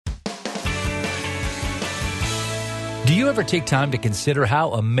Do you ever take time to consider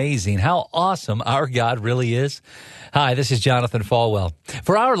how amazing, how awesome our God really is? Hi, this is Jonathan Falwell.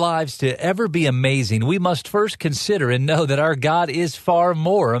 For our lives to ever be amazing, we must first consider and know that our God is far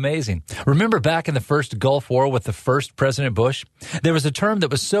more amazing. Remember back in the first Gulf War with the first President Bush? There was a term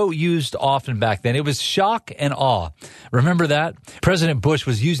that was so used often back then. It was shock and awe. Remember that? President Bush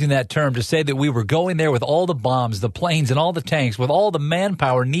was using that term to say that we were going there with all the bombs, the planes, and all the tanks, with all the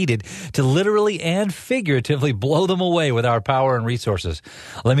manpower needed to literally and figuratively blow them away with our power and resources.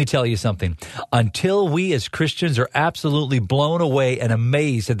 Let me tell you something. Until we as Christians are absolutely blown away and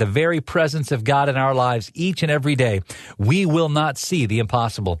amazed at the very presence of God in our lives each and every day, we will not see the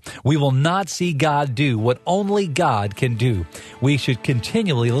impossible. We will not see God do what only God can do. We should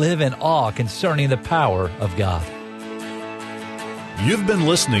continually live in awe concerning the power of God. You've been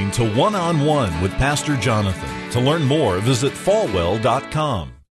listening to One-on-One with Pastor Jonathan. To learn more, visit falwell.com.